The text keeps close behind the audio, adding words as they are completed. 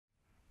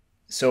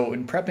So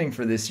in prepping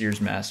for this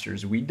year's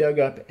Masters, we dug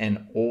up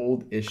an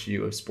old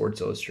issue of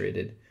Sports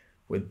Illustrated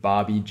with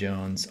Bobby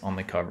Jones on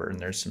the cover, and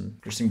there's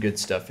some good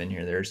stuff in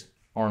here. There's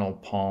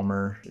Arnold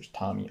Palmer, there's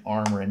Tommy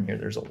Armour in here.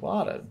 There's a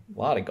lot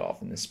of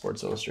golf in this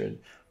Sports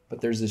Illustrated, but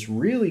there's this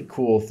really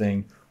cool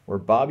thing where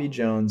Bobby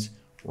Jones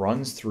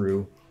runs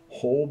through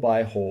hole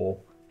by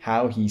hole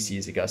how he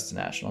sees Augusta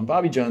National. And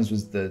Bobby Jones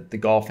was the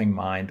golfing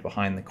mind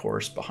behind the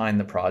course, behind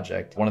the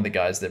project, one of the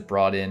guys that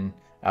brought in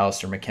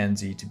Alistair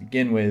McKenzie to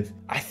begin with.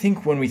 I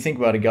think when we think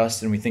about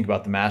Augusta and we think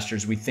about the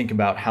Masters, we think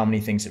about how many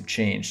things have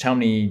changed, how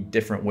many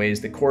different ways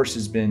the course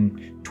has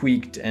been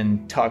tweaked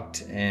and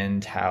tucked,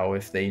 and how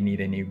if they need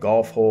a new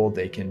golf hole,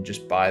 they can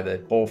just buy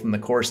the hole from the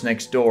course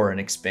next door and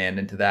expand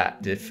into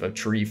that. If a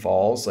tree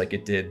falls like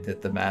it did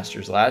at the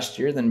Masters last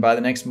year, then by the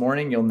next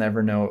morning, you'll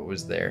never know it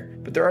was there.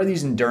 But there are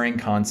these enduring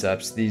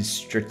concepts, these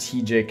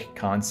strategic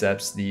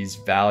concepts, these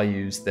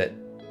values that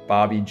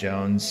Bobby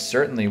Jones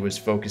certainly was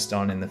focused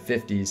on in the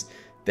 50s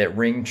that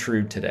ring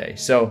true today.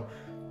 So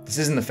this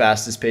isn't the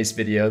fastest paced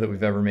video that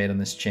we've ever made on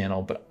this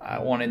channel, but I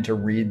wanted to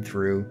read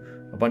through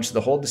a bunch of the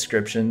whole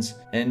descriptions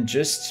and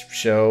just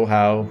show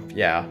how,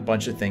 yeah, a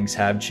bunch of things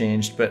have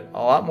changed, but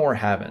a lot more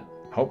haven't.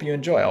 Hope you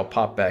enjoy. I'll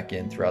pop back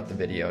in throughout the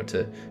video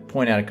to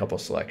point out a couple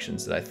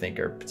selections that I think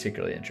are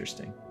particularly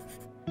interesting.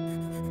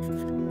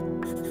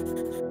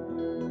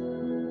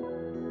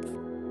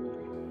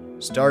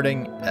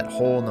 Starting at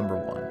hole number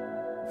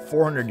 1,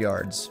 400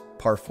 yards,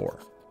 par 4.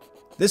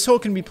 This hole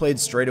can be played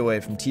straight away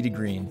from tee to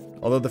green,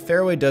 although the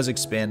fairway does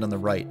expand on the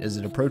right as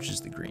it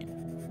approaches the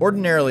green.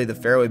 Ordinarily, the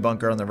fairway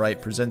bunker on the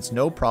right presents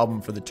no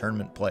problem for the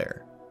tournament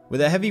player. With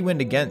a heavy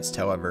wind against,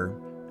 however,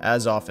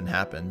 as often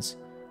happens,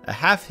 a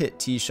half-hit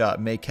tee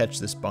shot may catch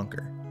this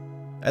bunker.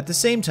 At the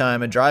same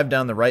time, a drive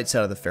down the right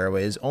side of the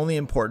fairway is only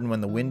important when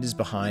the wind is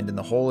behind and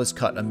the hole is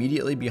cut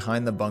immediately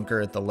behind the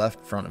bunker at the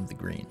left front of the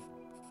green.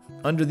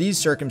 Under these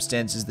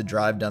circumstances, the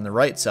drive down the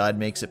right side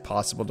makes it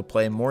possible to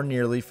play more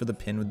nearly for the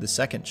pin with the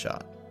second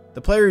shot.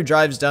 The player who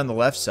drives down the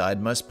left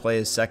side must play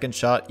his second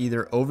shot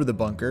either over the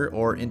bunker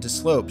or into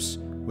slopes,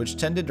 which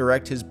tend to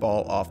direct his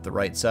ball off the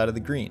right side of the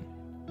green.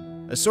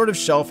 A sort of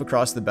shelf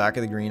across the back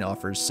of the green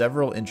offers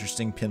several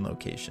interesting pin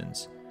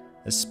locations,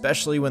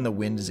 especially when the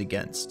wind is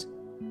against.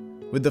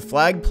 With the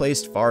flag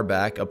placed far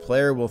back, a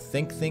player will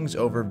think things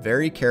over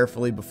very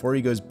carefully before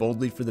he goes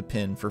boldly for the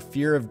pin for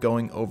fear of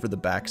going over the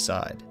back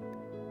side.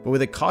 But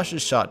with a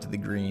cautious shot to the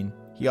green,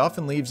 he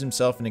often leaves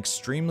himself an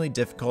extremely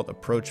difficult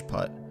approach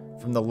putt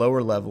from the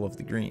lower level of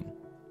the green.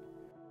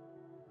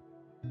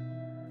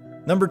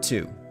 Number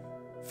 2,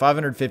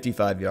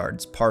 555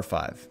 yards, par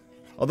 5.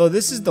 Although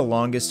this is the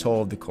longest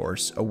hole of the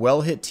course, a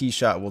well-hit tee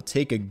shot will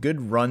take a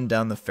good run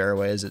down the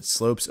fairway as it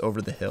slopes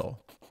over the hill.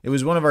 It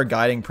was one of our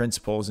guiding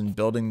principles in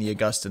building the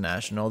Augusta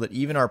National that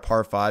even our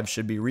par 5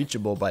 should be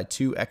reachable by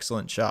 2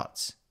 excellent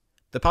shots.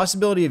 The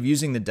possibility of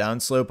using the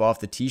downslope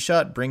off the tee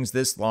shot brings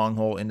this long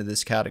hole into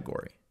this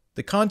category.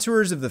 The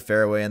contours of the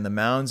fairway and the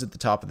mounds at the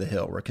top of the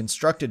hill were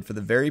constructed for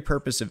the very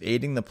purpose of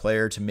aiding the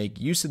player to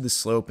make use of the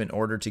slope in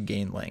order to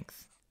gain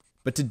length.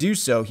 But to do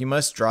so, he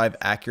must drive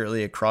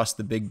accurately across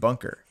the big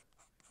bunker.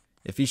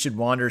 If he should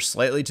wander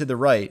slightly to the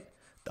right,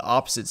 the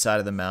opposite side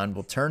of the mound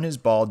will turn his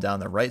ball down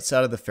the right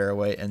side of the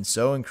fairway and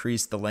so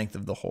increase the length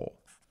of the hole.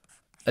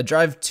 A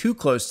drive too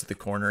close to the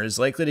corner is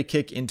likely to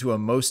kick into a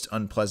most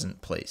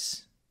unpleasant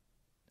place.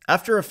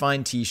 After a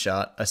fine tee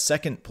shot, a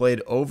second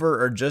played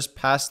over or just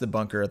past the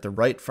bunker at the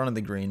right front of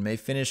the green may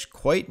finish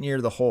quite near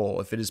the hole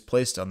if it is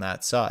placed on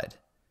that side.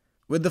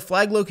 With the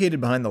flag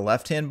located behind the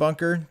left-hand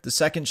bunker, the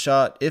second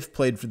shot, if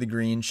played for the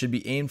green, should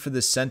be aimed for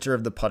the center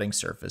of the putting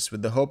surface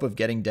with the hope of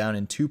getting down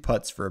in 2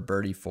 putts for a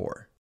birdie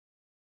 4.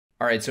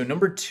 All right, so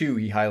number 2,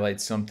 he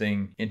highlights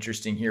something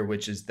interesting here,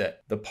 which is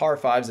that the par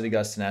 5s at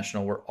Augusta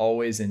National were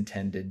always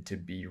intended to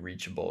be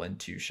reachable in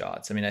 2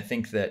 shots. I mean, I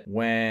think that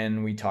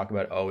when we talk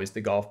about, oh, is the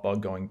golf ball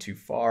going too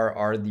far?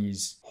 Are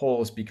these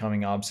holes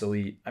becoming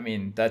obsolete? I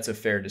mean, that's a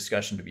fair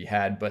discussion to be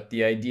had, but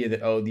the idea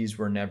that, oh, these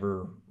were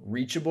never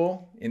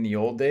reachable in the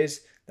old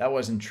days, that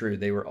wasn't true.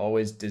 They were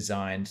always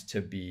designed to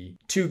be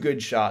 2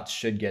 good shots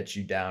should get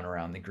you down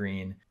around the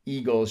green.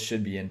 Eagles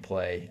should be in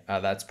play.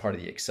 That's part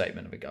of the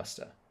excitement of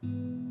Augusta.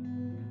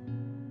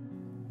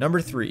 Number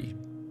 3,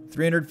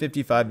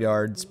 355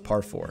 yards,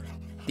 par 4.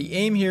 The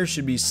aim here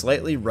should be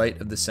slightly right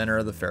of the center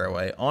of the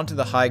fairway onto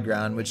the high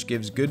ground, which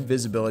gives good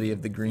visibility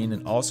of the green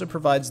and also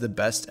provides the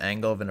best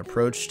angle of an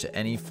approach to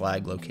any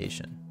flag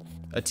location.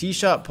 A tee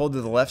shot pulled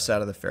to the left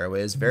side of the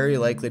fairway is very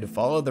likely to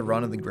follow the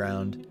run of the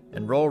ground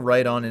and roll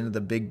right on into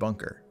the big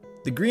bunker.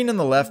 The green on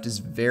the left is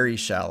very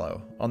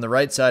shallow. On the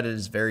right side it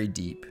is very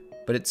deep,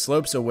 but it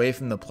slopes away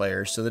from the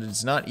player so that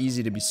it's not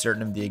easy to be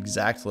certain of the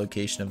exact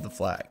location of the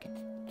flag.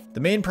 The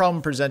main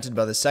problem presented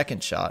by the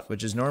second shot,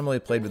 which is normally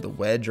played with a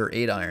wedge or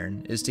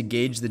 8-iron, is to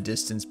gauge the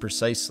distance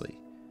precisely.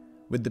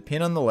 With the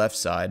pin on the left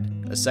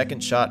side, a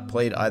second shot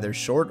played either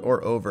short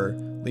or over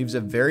leaves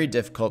a very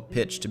difficult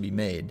pitch to be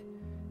made,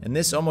 and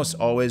this almost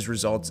always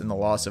results in the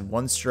loss of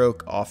 1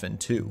 stroke, often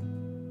 2.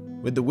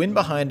 With the wind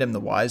behind him, the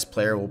wise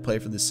player will play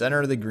for the center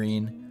of the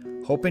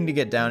green, hoping to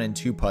get down in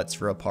 2 putts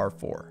for a par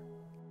 4.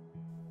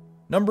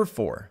 Number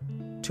 4,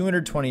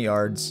 220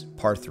 yards,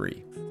 par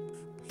 3.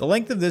 The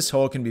length of this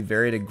hole can be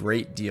varied a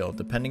great deal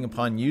depending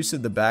upon use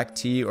of the back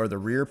tee or the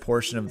rear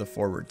portion of the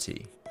forward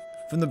tee.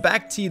 From the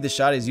back tee, the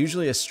shot is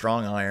usually a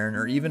strong iron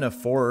or even a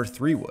 4 or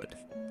 3 wood.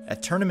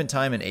 At tournament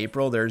time in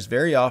April, there is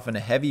very often a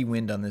heavy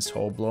wind on this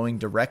hole blowing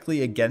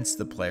directly against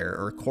the player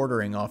or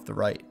quartering off the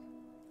right.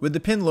 With the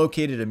pin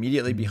located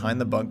immediately behind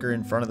the bunker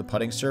in front of the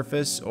putting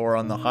surface or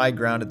on the high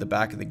ground at the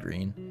back of the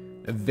green,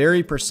 a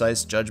very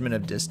precise judgment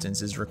of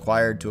distance is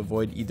required to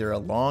avoid either a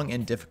long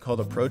and difficult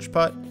approach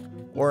putt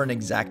or an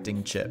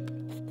exacting chip.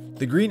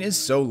 The green is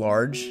so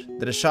large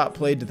that a shot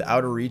played to the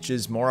outer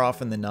reaches more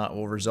often than not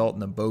will result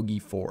in a bogey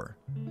 4.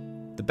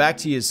 The back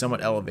tee is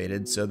somewhat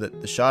elevated so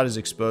that the shot is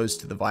exposed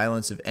to the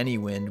violence of any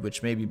wind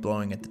which may be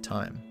blowing at the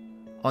time.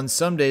 On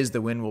some days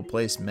the wind will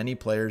place many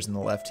players in the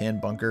left-hand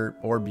bunker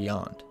or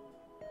beyond.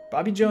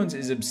 Bobby Jones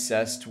is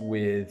obsessed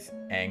with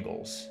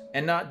angles,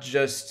 and not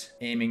just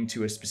aiming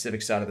to a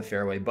specific side of the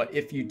fairway, but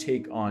if you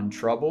take on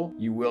trouble,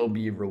 you will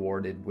be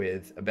rewarded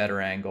with a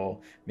better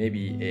angle,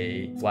 maybe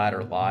a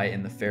flatter lie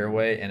in the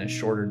fairway and a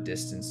shorter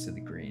distance to the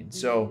green.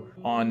 So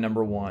on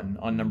number 1,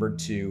 on number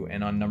 2,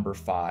 and on number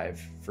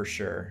 5, for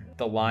sure,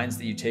 the lines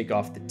that you take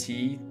off the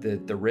tee,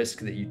 the risk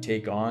that you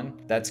take on,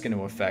 that's going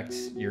to affect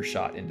your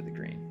shot into the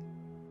green.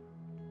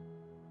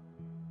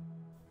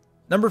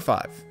 Number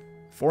 5.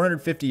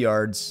 450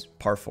 yards,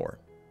 par 4.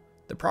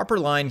 The proper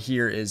line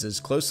here is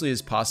as closely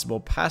as possible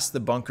past the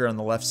bunker on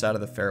the left side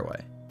of the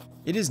fairway.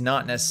 It is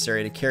not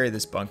necessary to carry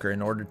this bunker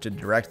in order to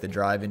direct the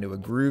drive into a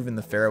groove in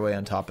the fairway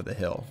on top of the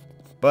hill,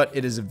 but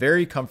it is a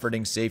very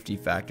comforting safety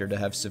factor to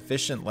have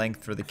sufficient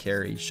length for the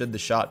carry should the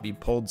shot be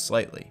pulled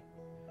slightly.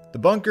 The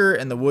bunker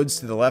and the woods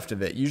to the left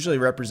of it usually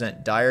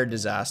represent dire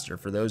disaster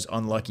for those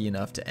unlucky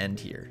enough to end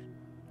here.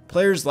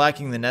 Players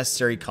lacking the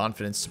necessary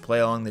confidence to play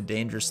along the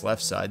dangerous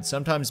left side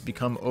sometimes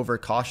become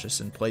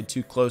overcautious and play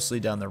too closely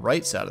down the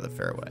right side of the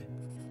fairway.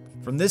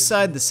 From this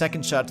side, the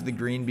second shot to the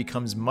green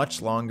becomes much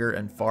longer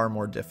and far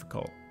more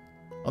difficult.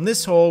 On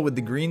this hole, with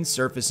the green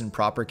surface in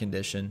proper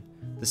condition,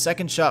 the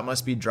second shot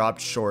must be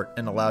dropped short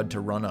and allowed to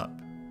run up.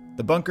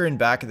 The bunker in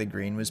back of the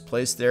green was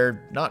placed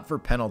there not for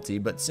penalty,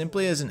 but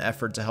simply as an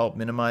effort to help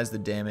minimize the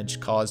damage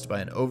caused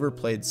by an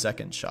overplayed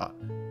second shot.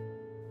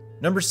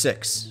 Number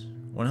 6.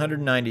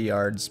 190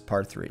 yards,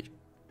 par 3.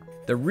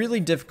 The really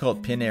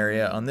difficult pin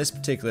area on this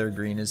particular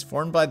green is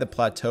formed by the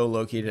plateau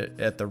located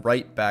at the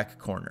right back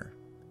corner.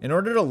 In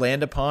order to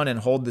land upon and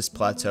hold this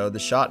plateau, the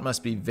shot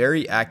must be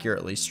very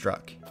accurately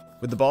struck.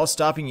 With the ball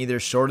stopping either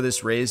short of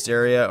this raised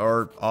area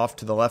or off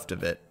to the left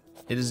of it,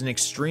 it is an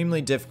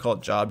extremely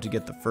difficult job to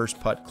get the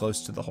first putt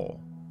close to the hole.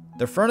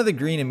 The front of the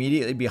green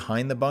immediately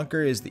behind the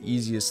bunker is the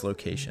easiest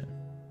location.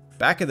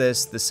 Back of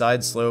this, the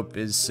side slope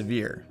is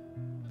severe.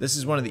 This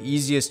is one of the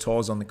easiest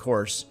holes on the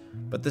course,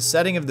 but the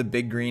setting of the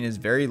big green is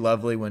very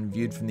lovely when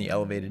viewed from the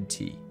elevated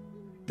tee.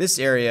 This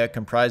area,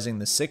 comprising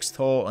the 6th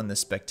hole and the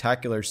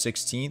spectacular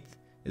 16th,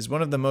 is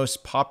one of the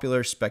most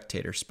popular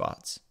spectator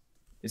spots.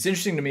 It's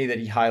interesting to me that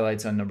he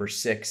highlights on number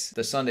 6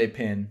 the Sunday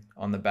pin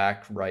on the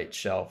back right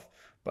shelf,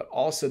 but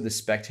also the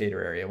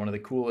spectator area. One of the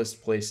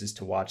coolest places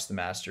to watch the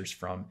Masters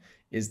from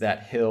is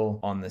that hill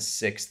on the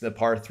 6th, the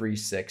par 3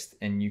 6th,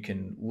 and you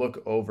can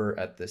look over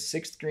at the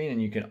 6th green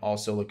and you can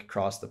also look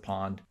across the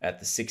pond at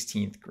the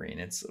 16th green.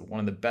 It's one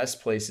of the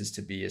best places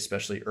to be,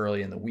 especially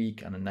early in the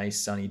week on a nice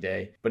sunny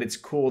day, but it's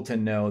cool to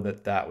know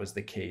that that was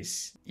the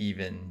case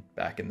even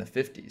back in the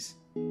 50s.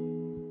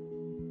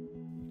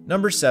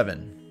 Number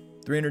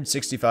 7,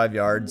 365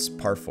 yards,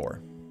 par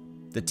 4.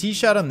 The tee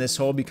shot on this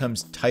hole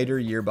becomes tighter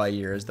year by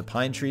year as the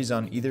pine trees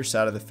on either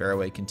side of the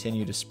fairway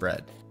continue to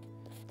spread.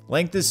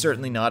 Length is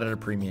certainly not at a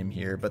premium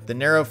here, but the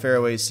narrow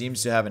fairway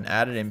seems to have an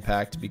added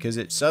impact because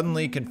it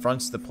suddenly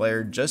confronts the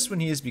player just when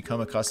he has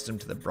become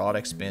accustomed to the broad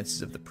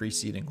expanses of the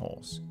preceding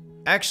holes.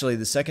 Actually,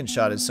 the second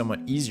shot is somewhat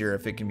easier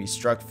if it can be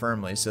struck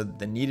firmly so that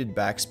the needed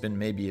backspin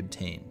may be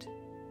obtained.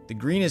 The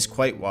green is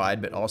quite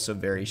wide but also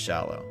very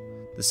shallow.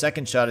 The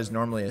second shot is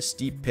normally a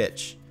steep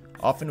pitch,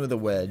 often with a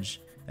wedge,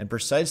 and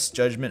precise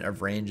judgment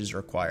of range is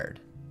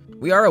required.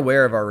 We are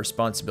aware of our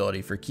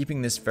responsibility for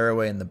keeping this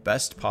fairway in the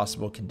best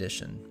possible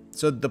condition,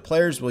 so that the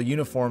players will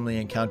uniformly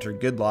encounter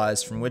good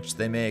lies from which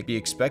they may be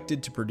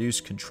expected to produce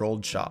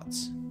controlled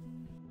shots.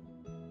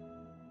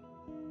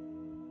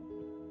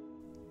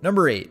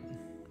 Number 8,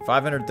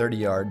 530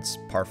 yards,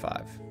 par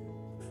 5.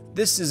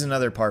 This is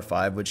another par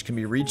 5 which can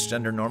be reached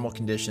under normal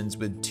conditions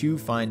with 2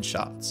 fine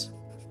shots.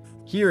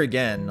 Here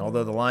again,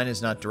 although the line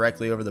is not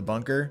directly over the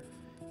bunker,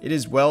 it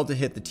is well to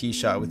hit the tee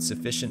shot with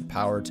sufficient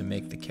power to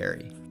make the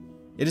carry.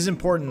 It is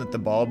important that the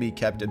ball be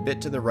kept a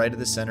bit to the right of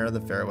the center of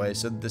the fairway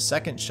so that the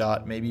second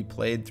shot may be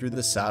played through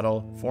the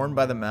saddle formed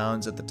by the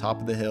mounds at the top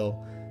of the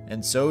hill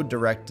and so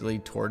directly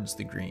towards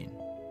the green.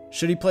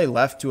 Should he play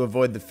left to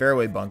avoid the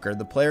fairway bunker,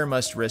 the player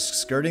must risk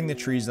skirting the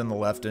trees on the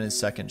left in his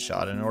second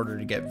shot in order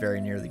to get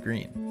very near the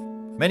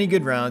green. Many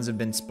good rounds have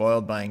been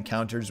spoiled by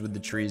encounters with the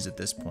trees at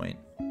this point,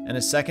 and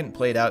a second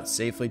played out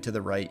safely to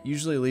the right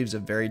usually leaves a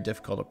very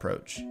difficult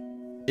approach.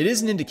 It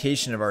is an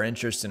indication of our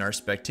interest in our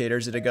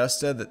spectators at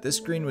Augusta that this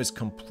green was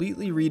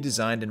completely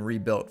redesigned and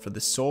rebuilt for the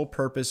sole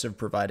purpose of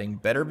providing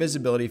better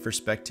visibility for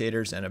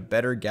spectators and a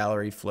better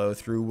gallery flow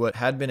through what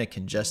had been a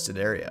congested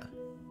area.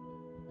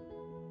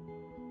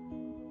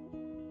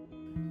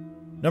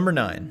 Number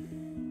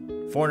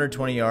 9,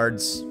 420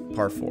 yards,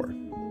 par 4.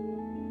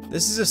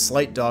 This is a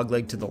slight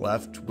dogleg to the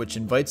left, which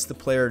invites the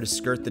player to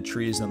skirt the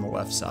trees on the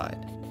left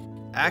side.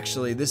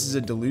 Actually, this is a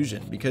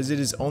delusion, because it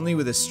is only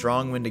with a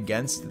strong wind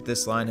against that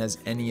this line has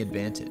any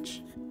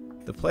advantage.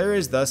 The player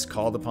is thus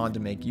called upon to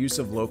make use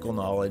of local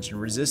knowledge and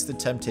resist the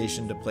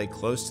temptation to play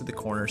close to the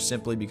corner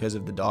simply because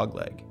of the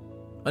dogleg.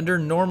 Under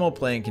normal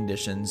playing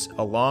conditions,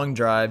 a long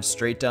drive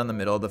straight down the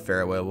middle of the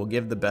fairway will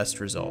give the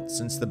best results,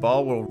 since the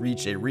ball will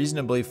reach a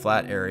reasonably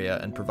flat area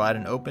and provide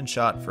an open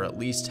shot for at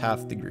least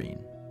half the green.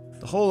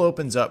 The hole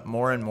opens up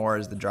more and more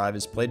as the drive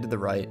is played to the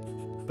right,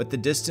 but the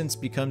distance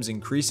becomes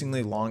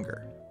increasingly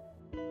longer.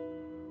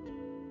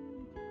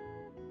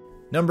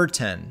 Number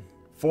 10,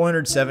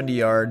 470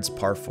 yards,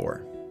 par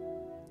 4.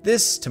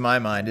 This, to my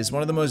mind, is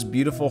one of the most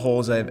beautiful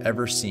holes I have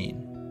ever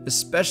seen,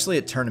 especially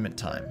at tournament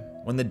time,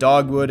 when the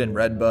dogwood and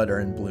redbud are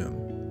in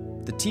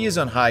bloom. The tee is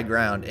on high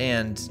ground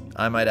and,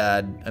 I might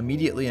add,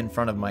 immediately in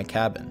front of my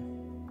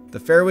cabin. The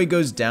fairway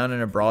goes down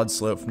in a broad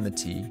slope from the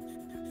tee,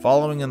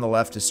 following on the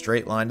left a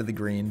straight line to the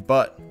green,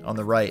 but on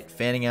the right,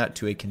 fanning out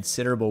to a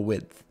considerable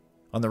width.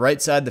 On the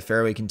right side, the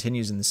fairway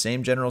continues in the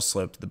same general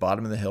slope to the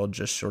bottom of the hill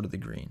just short of the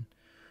green.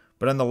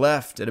 But on the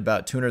left, at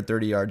about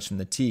 230 yards from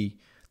the tee,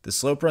 the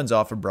slope runs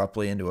off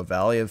abruptly into a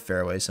valley of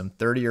fairway some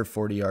 30 or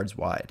 40 yards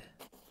wide.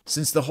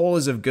 Since the hole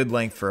is of good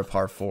length for a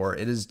par 4,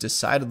 it is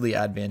decidedly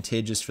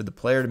advantageous for the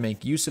player to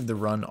make use of the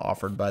run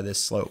offered by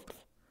this slope.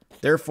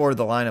 Therefore,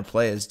 the line of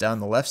play is down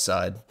the left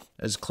side,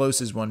 as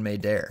close as one may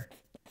dare.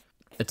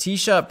 A tee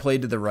shot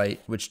played to the right,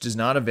 which does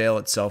not avail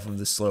itself of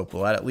the slope,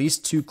 will add at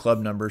least 2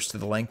 club numbers to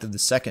the length of the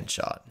second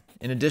shot,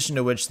 in addition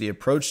to which the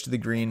approach to the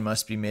green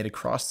must be made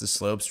across the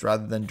slopes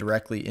rather than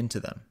directly into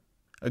them.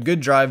 A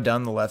good drive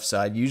down the left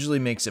side usually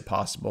makes it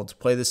possible to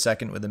play the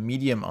second with a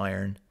medium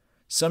iron,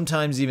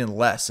 sometimes even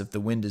less if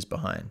the wind is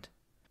behind.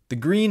 The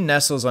green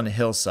nestles on a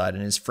hillside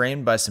and is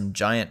framed by some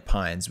giant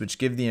pines which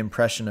give the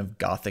impression of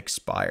Gothic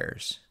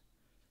spires.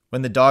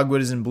 When the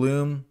dogwood is in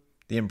bloom,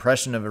 the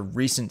impression of a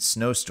recent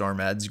snowstorm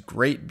adds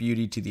great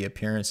beauty to the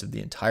appearance of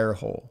the entire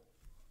hole.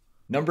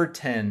 Number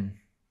 10,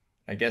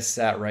 I guess,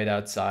 sat right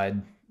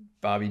outside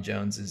Bobby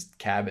Jones's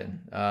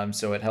cabin,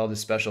 so it held a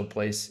special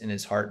place in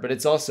his heart, but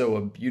it's also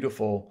a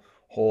beautiful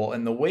hole,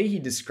 and the way he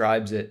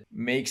describes it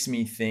makes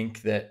me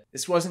think that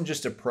this wasn't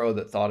just a pro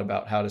that thought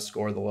about how to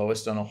score the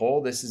lowest on a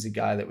hole. This is a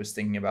guy that was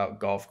thinking about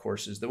golf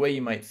courses the way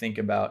you might think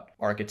about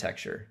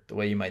architecture, the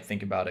way you might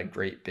think about a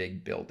great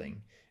big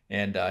building,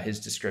 and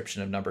his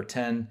description of number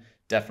 10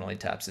 definitely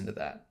taps into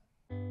that.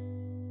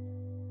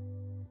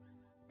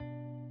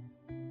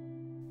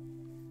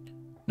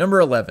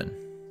 Number 11,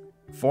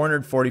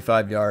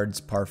 445 yards,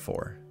 par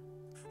 4.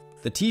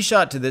 The tee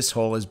shot to this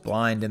hole is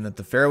blind in that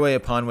the fairway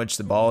upon which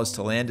the ball is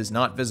to land is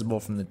not visible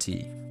from the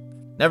tee.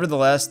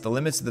 Nevertheless, the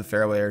limits of the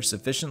fairway are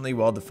sufficiently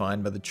well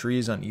defined by the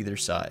trees on either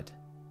side.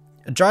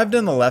 A drive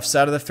down the left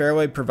side of the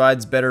fairway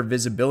provides better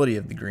visibility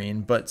of the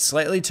green, but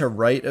slightly to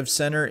right of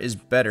center is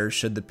better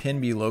should the pin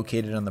be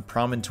located on the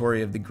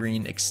promontory of the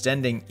green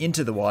extending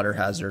into the water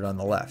hazard on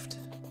the left.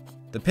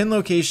 The pin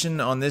location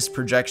on this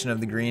projection of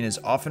the green is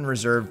often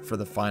reserved for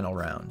the final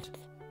round.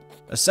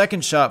 A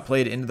second shot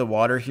played into the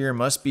water here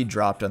must be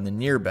dropped on the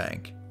near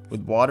bank,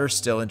 with water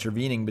still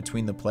intervening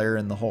between the player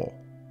and the hole.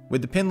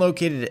 With the pin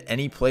located at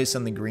any place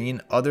on the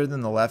green other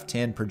than the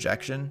left-hand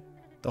projection,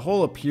 the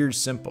hole appears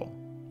simple,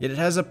 yet it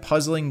has a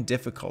puzzling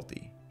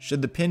difficulty.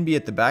 Should the pin be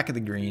at the back of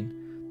the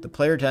green, the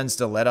player tends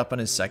to let up on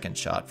his second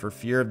shot for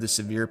fear of the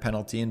severe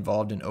penalty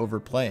involved in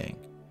overplaying.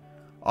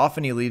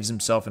 Often he leaves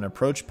himself an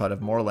approach putt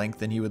of more length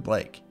than he would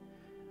like.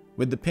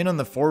 With the pin on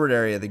the forward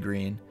area of the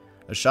green,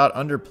 a shot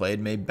underplayed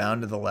may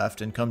bound to the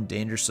left and come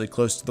dangerously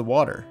close to the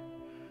water.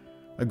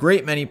 A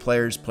great many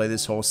players play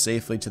this hole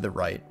safely to the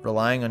right,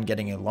 relying on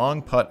getting a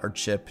long putt or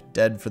chip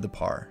dead for the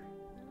par.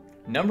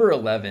 Number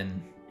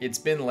 11, it's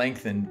been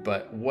lengthened,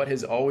 but what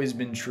has always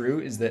been true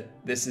is that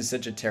this is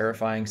such a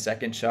terrifying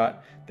second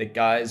shot that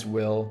guys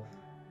will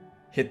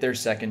hit their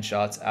second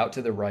shots out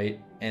to the right,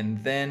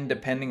 and then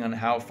depending on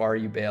how far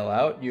you bail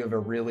out, you have a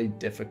really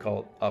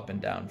difficult up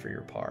and down for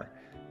your par.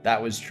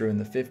 That was true in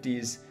the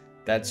 50s.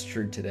 That's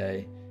true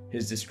today.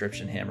 His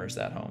description hammers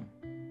that home.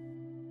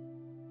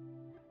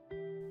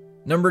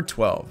 Number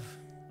 12,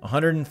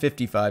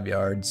 155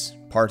 yards,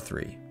 par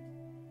 3.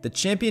 The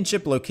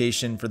championship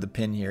location for the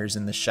pin here is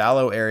in the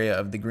shallow area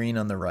of the green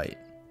on the right.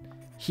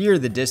 Here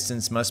the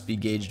distance must be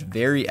gauged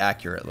very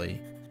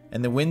accurately,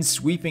 and the wind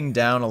sweeping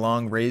down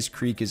along Rays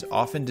Creek is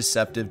often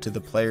deceptive to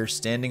the player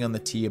standing on the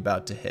tee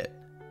about to hit.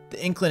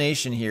 The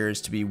inclination here is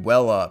to be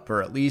well up,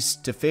 or at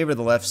least to favor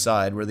the left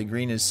side where the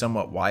green is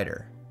somewhat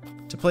wider.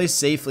 To play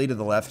safely to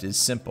the left is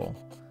simple,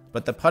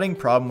 but the putting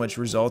problem which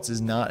results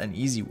is not an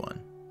easy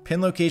one.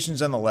 Pin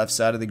locations on the left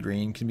side of the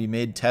green can be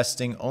made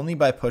testing only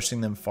by pushing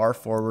them far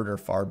forward or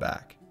far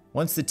back.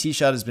 Once the tee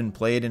shot has been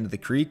played into the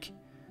creek,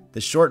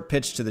 the short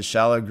pitch to the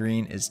shallow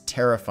green is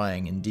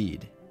terrifying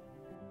indeed.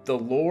 The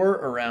lore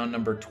around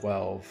number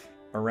 12,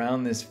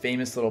 around this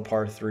famous little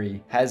par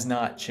 3, has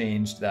not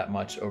changed that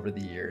much over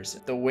the years.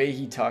 The way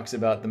he talks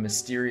about the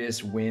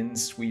mysterious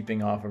winds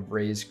sweeping off of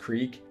Rays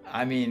Creek,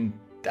 I mean,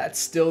 that's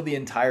still the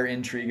entire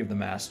intrigue of the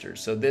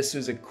Masters. So this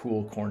was a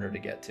cool corner to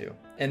get to.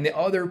 And the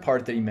other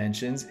part that he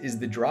mentions is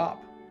the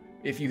drop.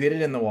 If you hit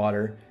it in the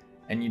water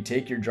and you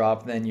take your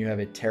drop, then you have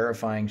a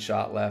terrifying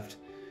shot left.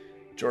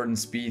 Jordan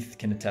Spieth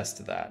can attest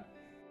to that.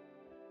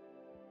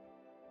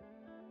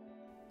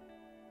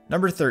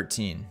 Number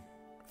 13,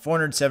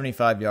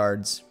 475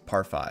 yards,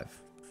 par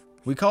 5.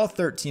 We call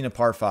 13 a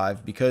par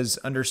 5 because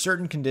under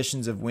certain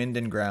conditions of wind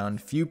and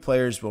ground, few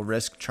players will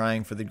risk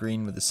trying for the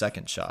green with a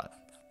second shot.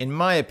 In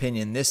my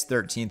opinion, this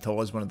 13th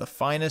hole is one of the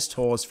finest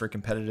holes for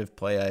competitive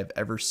play I have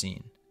ever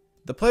seen.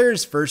 The player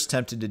is first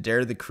tempted to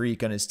dare the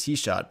creek on his tee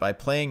shot by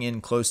playing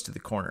in close to the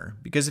corner,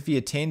 because if he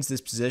attains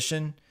this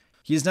position,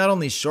 he has not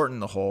only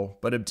shortened the hole,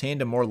 but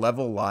obtained a more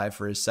level lie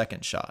for his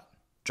second shot.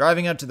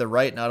 Driving out to the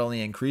right not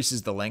only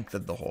increases the length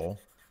of the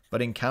hole,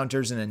 but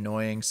encounters an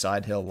annoying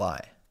side hill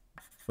lie.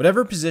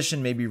 Whatever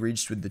position may be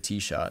reached with the tee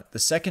shot, the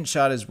second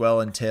shot as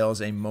well entails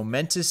a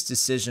momentous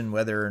decision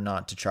whether or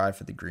not to try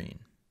for the green.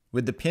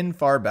 With the pin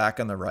far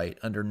back on the right,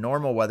 under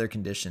normal weather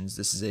conditions,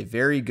 this is a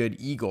very good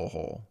eagle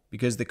hole,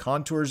 because the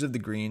contours of the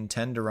green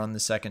tend to run the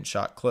second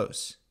shot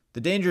close.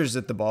 The danger is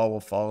that the ball will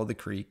follow the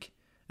creek,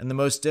 and the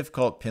most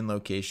difficult pin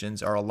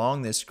locations are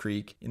along this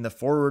creek in the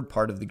forward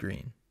part of the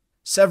green.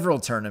 Several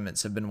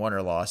tournaments have been won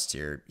or lost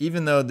here,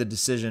 even though the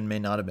decision may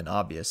not have been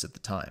obvious at the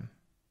time.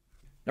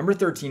 Number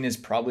 13 is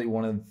probably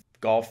one of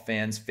golf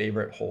fans'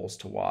 favorite holes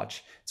to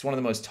watch. It's one of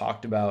the most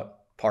talked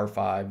about par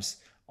 5s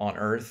on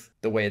earth,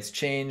 the way it's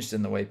changed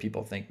and the way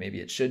people think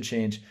maybe it should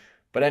change.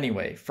 But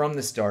anyway, from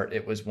the start,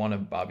 it was one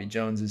of Bobby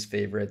Jones's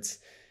favorites.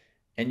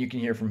 And you can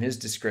hear from his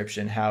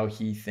description how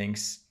he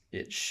thinks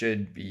it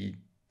should be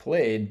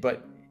played,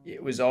 but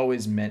it was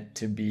always meant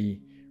to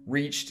be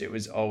reached. It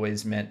was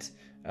always meant,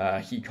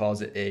 he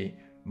calls it a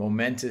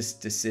momentous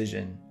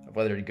decision of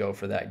whether to go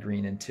for that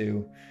green in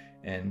 2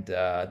 and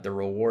the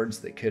rewards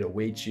that could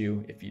await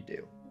you if you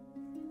do.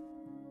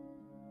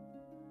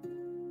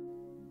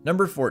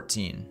 Number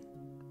 14,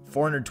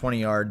 420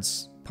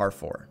 yards, par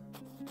 4.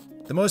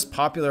 The most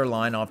popular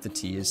line off the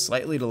tee is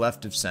slightly to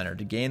left of center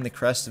to gain the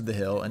crest of the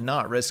hill and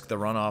not risk the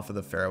runoff of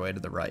the fairway to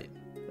the right.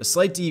 A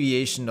slight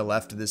deviation to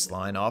left of this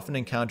line often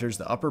encounters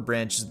the upper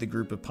branches of the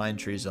group of pine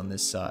trees on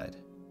this side.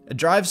 A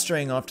drive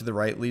straying off to the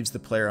right leaves the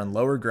player on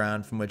lower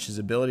ground from which his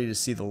ability to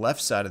see the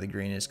left side of the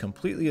green is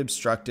completely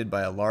obstructed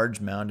by a large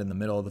mound in the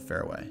middle of the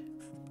fairway.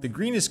 The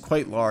green is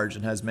quite large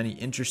and has many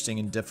interesting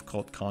and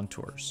difficult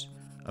contours.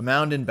 A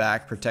mound in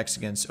back protects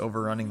against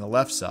overrunning the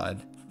left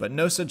side, but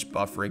no such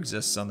buffer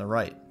exists on the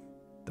right.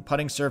 The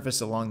putting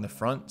surface along the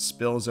front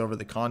spills over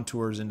the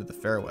contours into the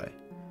fairway,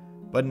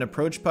 but an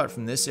approach putt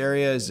from this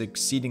area is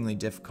exceedingly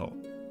difficult.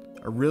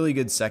 A really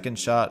good second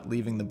shot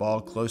leaving the ball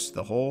close to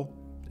the hole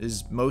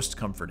is most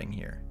comforting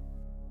here.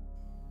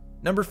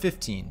 Number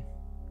 15,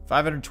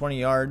 520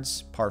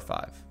 yards, par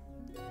 5.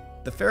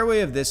 The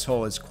fairway of this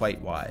hole is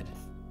quite wide.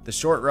 The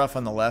short rough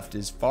on the left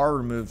is far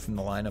removed from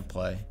the line of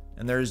play,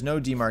 and there is no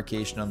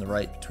demarcation on the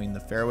right between the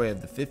fairway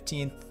of the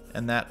 15th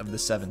and that of the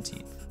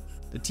 17th.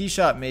 The tee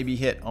shot may be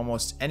hit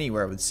almost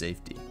anywhere with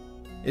safety.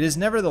 It is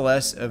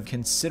nevertheless of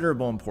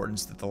considerable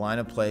importance that the line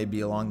of play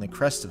be along the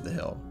crest of the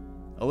hill,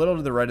 a little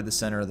to the right of the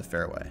center of the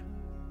fairway.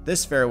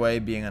 This fairway,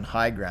 being on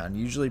high ground,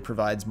 usually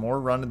provides more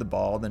run to the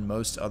ball than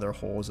most other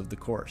holes of the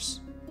course.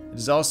 It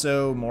is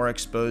also more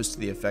exposed to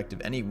the effect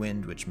of any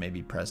wind which may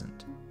be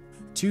present.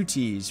 2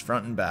 tees,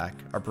 front and back,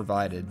 are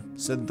provided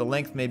so that the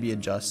length may be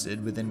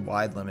adjusted within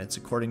wide limits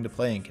according to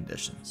playing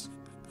conditions.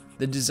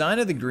 The design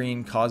of the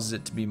green causes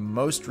it to be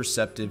most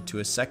receptive to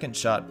a second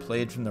shot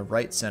played from the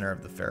right center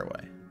of the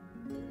fairway.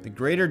 The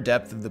greater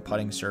depth of the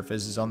putting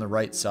surface is on the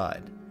right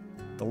side.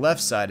 The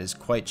left side is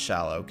quite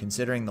shallow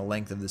considering the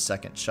length of the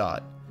second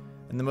shot,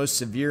 and the most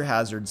severe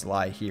hazards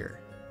lie here.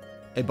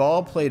 A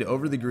ball played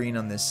over the green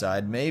on this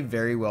side may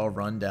very well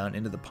run down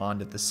into the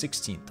pond at the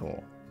 16th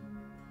hole.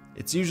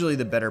 It's usually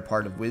the better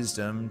part of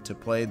wisdom to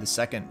play the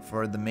second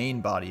for the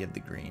main body of the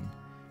green,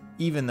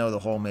 even though the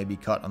hole may be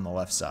cut on the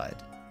left side.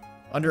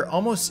 Under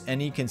almost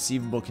any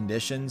conceivable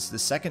conditions, the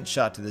second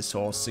shot to this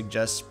hole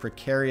suggests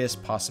precarious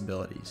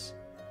possibilities.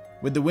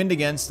 With the wind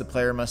against, the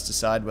player must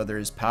decide whether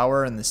his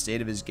power and the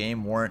state of his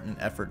game warrant an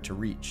effort to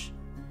reach.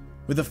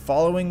 With a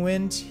following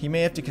wind, he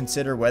may have to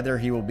consider whether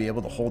he will be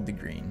able to hold the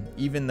green,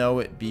 even though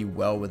it be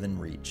well within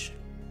reach.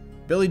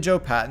 Billy Joe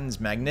Patton's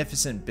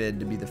magnificent bid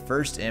to be the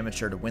first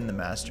amateur to win the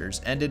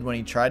Masters ended when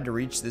he tried to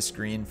reach this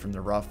green from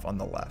the rough on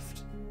the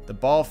left. The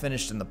ball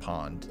finished in the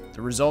pond.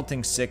 The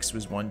resulting 6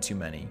 was one too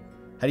many.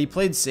 Had he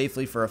played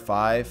safely for a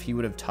 5, he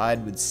would have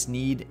tied with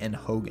Snead and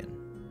Hogan.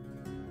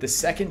 The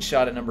second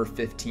shot at number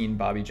 15,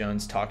 Bobby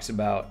Jones talks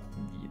about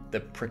the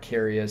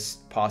precarious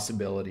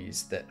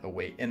possibilities that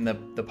await, and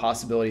the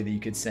possibility that you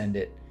could send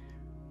it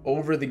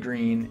over the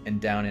green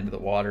and down into the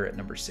water at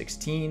number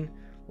 16,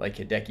 like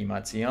Hideki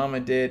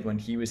Matsuyama did when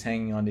he was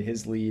hanging onto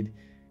his lead.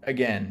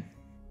 Again,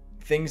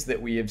 things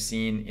that we have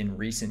seen in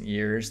recent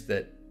years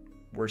that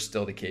were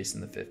still the case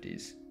in the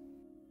 50s.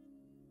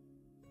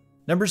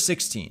 Number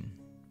 16,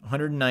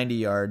 190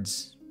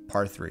 yards,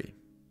 par 3.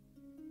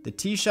 The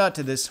tee shot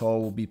to this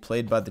hole will be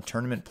played by the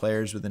tournament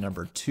players with a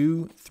number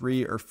 2,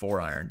 3, or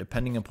 4 iron,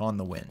 depending upon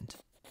the wind.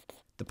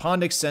 The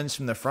pond extends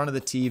from the front of the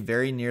tee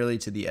very nearly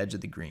to the edge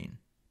of the green.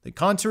 The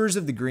contours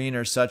of the green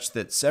are such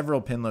that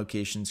several pin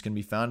locations can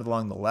be found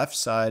along the left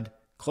side,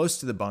 close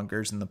to the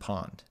bunkers in the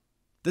pond.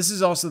 This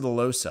is also the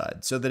low side,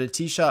 so that a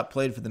tee shot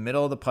played for the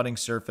middle of the putting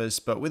surface,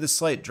 but with a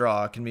slight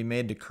draw, can be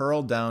made to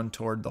curl down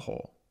toward the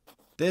hole.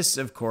 This,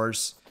 of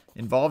course,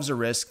 involves a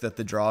risk that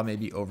the draw may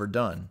be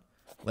overdone,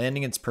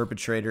 landing its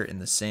perpetrator in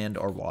the sand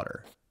or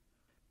water.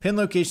 Pin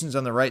locations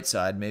on the right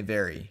side may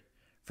vary,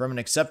 from an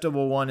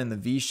acceptable one in the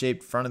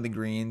V-shaped front of the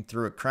green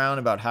through a crown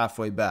about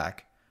halfway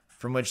back,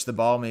 from which the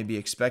ball may be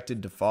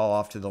expected to fall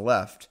off to the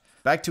left,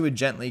 back to a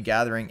gently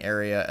gathering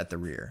area at the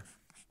rear.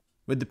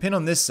 With the pin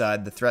on this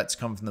side, the threats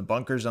come from the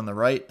bunkers on the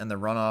right and the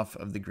runoff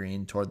of the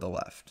green toward the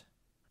left.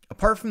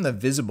 Apart from the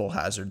visible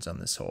hazards on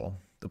this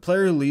hole, the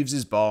player who leaves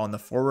his ball in the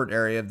forward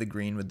area of the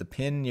green with the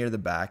pin near the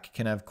back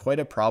can have quite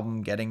a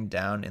problem getting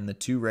down in the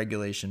 2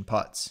 regulation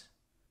putts.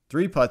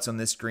 3 putts on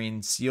this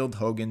green sealed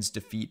Hogan's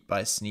defeat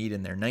by Snead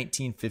in their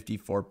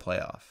 1954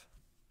 playoff.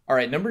 All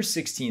right, number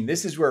 16,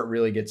 this is where it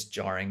really gets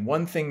jarring.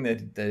 One thing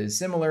that is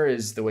similar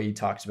is the way he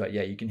talks about,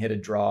 you can hit a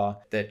draw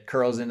that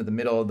curls into the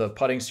middle of the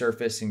putting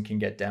surface and can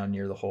get down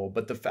near the hole.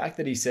 But the fact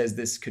that he says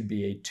this could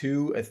be a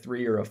 2, a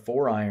 3, or a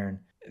 4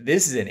 iron,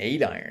 this is an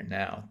 8 iron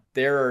now.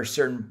 There are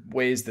certain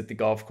ways that the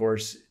golf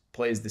course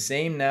plays the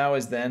same now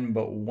as then,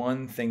 but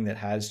one thing that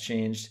has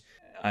changed,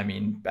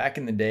 back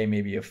in the day,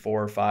 maybe a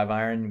 4 or 5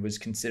 iron was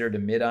considered a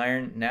mid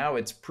iron. Now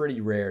it's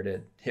pretty rare to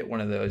hit one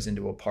of those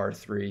into a par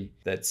 3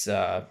 that's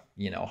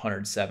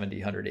 170,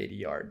 180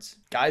 yards.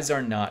 Guys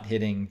are not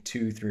hitting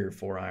 2, 3, or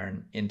 4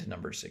 iron into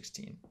number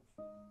 16.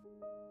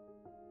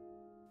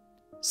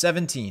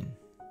 17,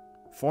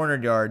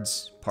 400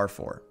 yards, par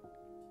 4.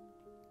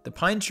 The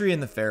pine tree in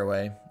the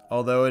fairway,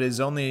 although it is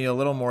only a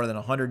little more than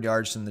 100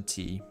 yards from the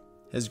tee,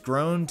 has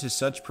grown to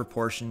such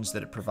proportions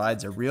that it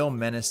provides a real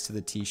menace to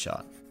the tee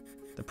shot.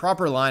 The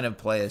proper line of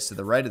play is to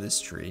the right of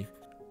this tree,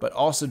 but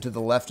also to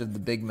the left of the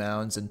big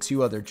mounds and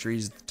 2 other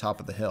trees at the top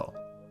of the hill.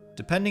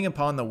 Depending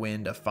upon the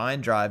wind, a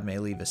fine drive may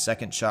leave a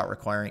second shot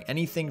requiring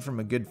anything from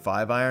a good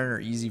 5 iron or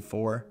easy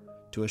 4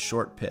 to a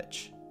short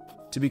pitch.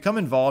 To become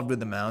involved with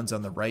the mounds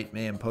on the right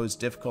may impose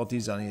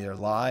difficulties on either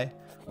lie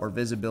or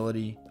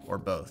visibility or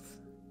both.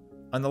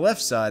 On the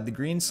left side, the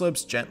green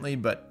slopes gently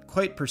but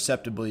quite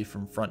perceptibly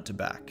from front to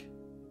back.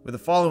 With a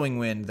following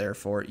wind,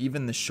 therefore,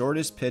 even the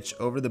shortest pitch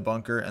over the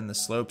bunker and the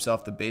slopes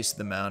off the base of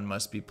the mound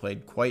must be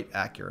played quite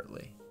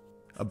accurately.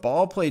 A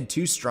ball played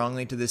too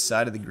strongly to this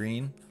side of the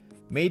green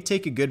may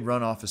take a good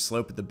run off a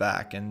slope at the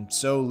back and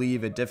so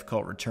leave a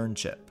difficult return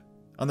chip.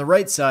 On the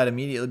right side,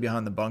 immediately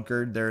behind the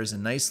bunker, there is a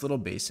nice little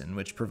basin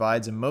which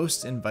provides a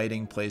most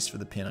inviting place for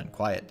the pin on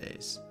quiet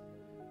days.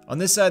 On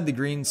this side, the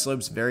green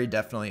slopes very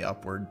definitely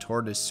upward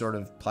toward a sort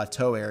of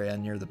plateau area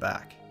near the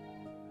back.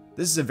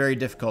 This is a very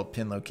difficult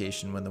pin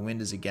location when the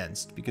wind is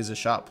against, because a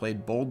shot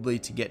played boldly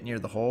to get near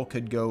the hole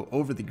could go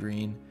over the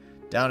green,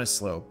 down a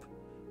slope,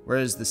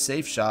 whereas the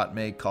safe shot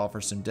may call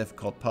for some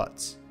difficult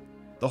putts.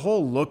 The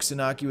hole looks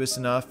innocuous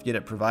enough, yet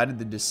it provided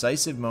the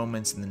decisive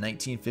moments in the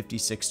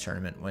 1956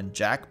 tournament when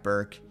Jack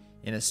Burke,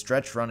 in a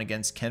stretch run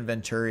against Ken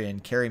Venturi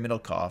and Kerry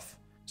Middlecoff,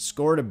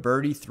 scored a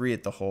birdie 3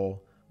 at the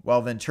hole,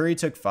 while Venturi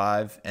took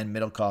 5 and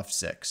Middlecoff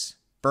 6.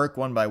 Burke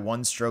won by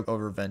 1 stroke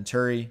over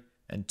Venturi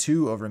and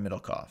 2 over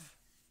Middlecoff.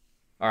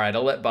 All right,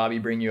 I'll let Bobby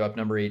bring you up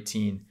number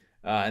 18.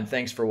 And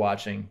thanks for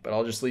watching, but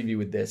I'll just leave you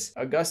with this.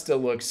 Augusta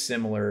looks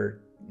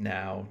similar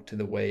now to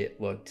the way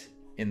it looked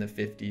in the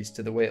 50s,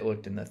 to the way it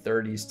looked in the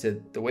 30s,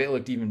 to the way it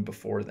looked even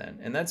before then.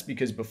 And that's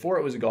because before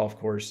it was a golf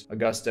course,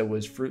 Augusta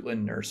was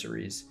Fruitland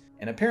Nurseries.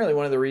 And apparently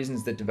one of the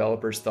reasons that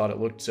developers thought it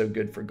looked so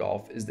good for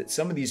golf is that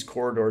some of these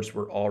corridors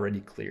were already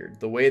cleared.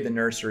 The way the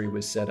nursery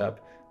was set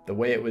up, the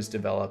way it was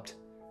developed,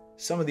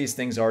 some of these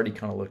things already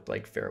kind of looked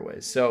like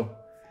fairways. So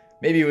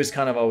maybe it was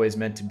kind of always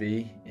meant to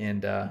be.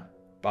 And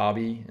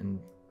Bobby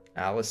and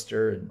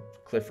Alistair and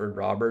Clifford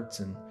Roberts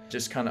and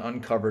just kind of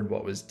uncovered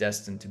what was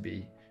destined to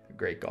be a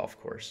great golf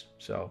course.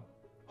 So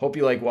hope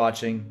you like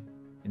watching.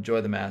 Enjoy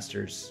the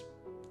Masters.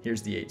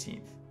 Here's the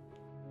 18th.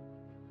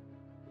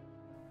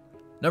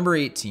 Number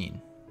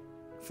 18,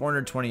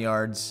 420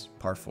 yards,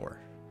 par 4.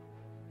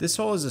 This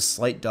hole is a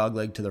slight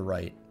dogleg to the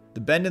right,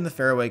 the bend in the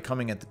fairway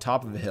coming at the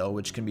top of a hill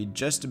which can be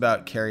just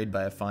about carried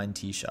by a fine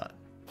tee shot.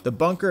 The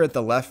bunker at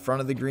the left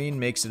front of the green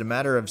makes it a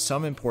matter of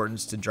some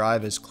importance to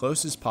drive as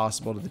close as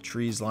possible to the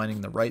trees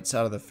lining the right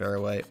side of the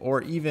fairway,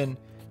 or even,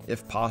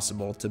 if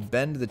possible, to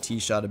bend the tee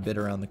shot a bit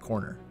around the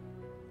corner.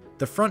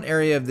 The front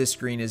area of this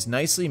green is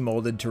nicely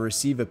molded to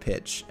receive a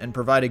pitch and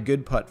provide a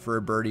good putt for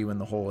a birdie when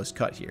the hole is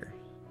cut here.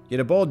 Yet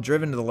a ball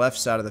driven to the left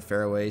side of the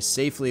fairway,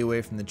 safely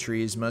away from the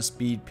trees, must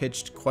be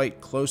pitched quite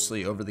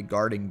closely over the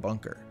guarding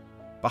bunker.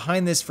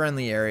 Behind this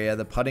friendly area,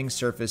 the putting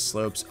surface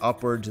slopes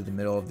upward to the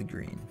middle of the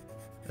green.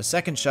 A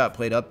second shot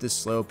played up this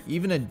slope,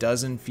 even a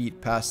dozen feet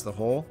past the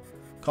hole,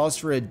 calls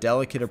for a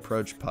delicate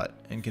approach putt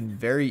and can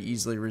very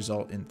easily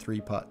result in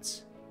 3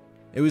 putts.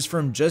 It was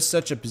from just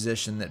such a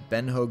position that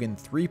Ben Hogan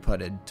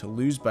 3-putted to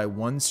lose by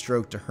 1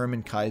 stroke to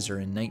Herman Kaiser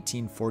in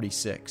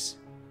 1946.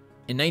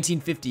 In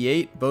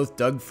 1958, both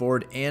Doug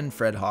Ford and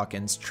Fred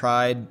Hawkins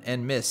tried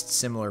and missed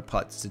similar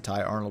putts to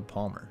tie Arnold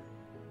Palmer.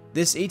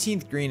 This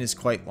 18th green is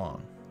quite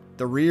long.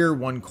 The rear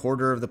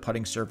 1/4 of the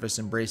putting surface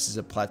embraces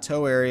a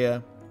plateau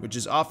area, which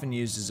is often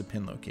used as a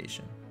pin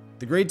location.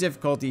 The great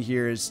difficulty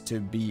here is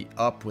to be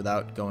up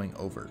without going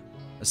over.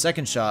 A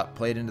second shot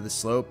played into the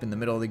slope in the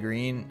middle of the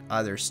green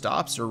either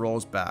stops or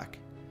rolls back,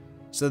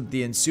 so that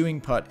the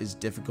ensuing putt is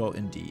difficult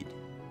indeed.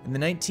 In the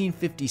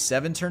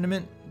 1957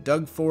 tournament,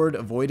 Doug Ford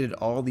avoided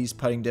all these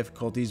putting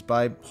difficulties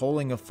by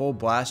holing a full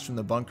blast from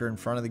the bunker in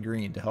front of the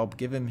green to help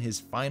give him his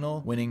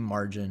final winning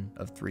margin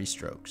of 3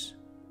 strokes.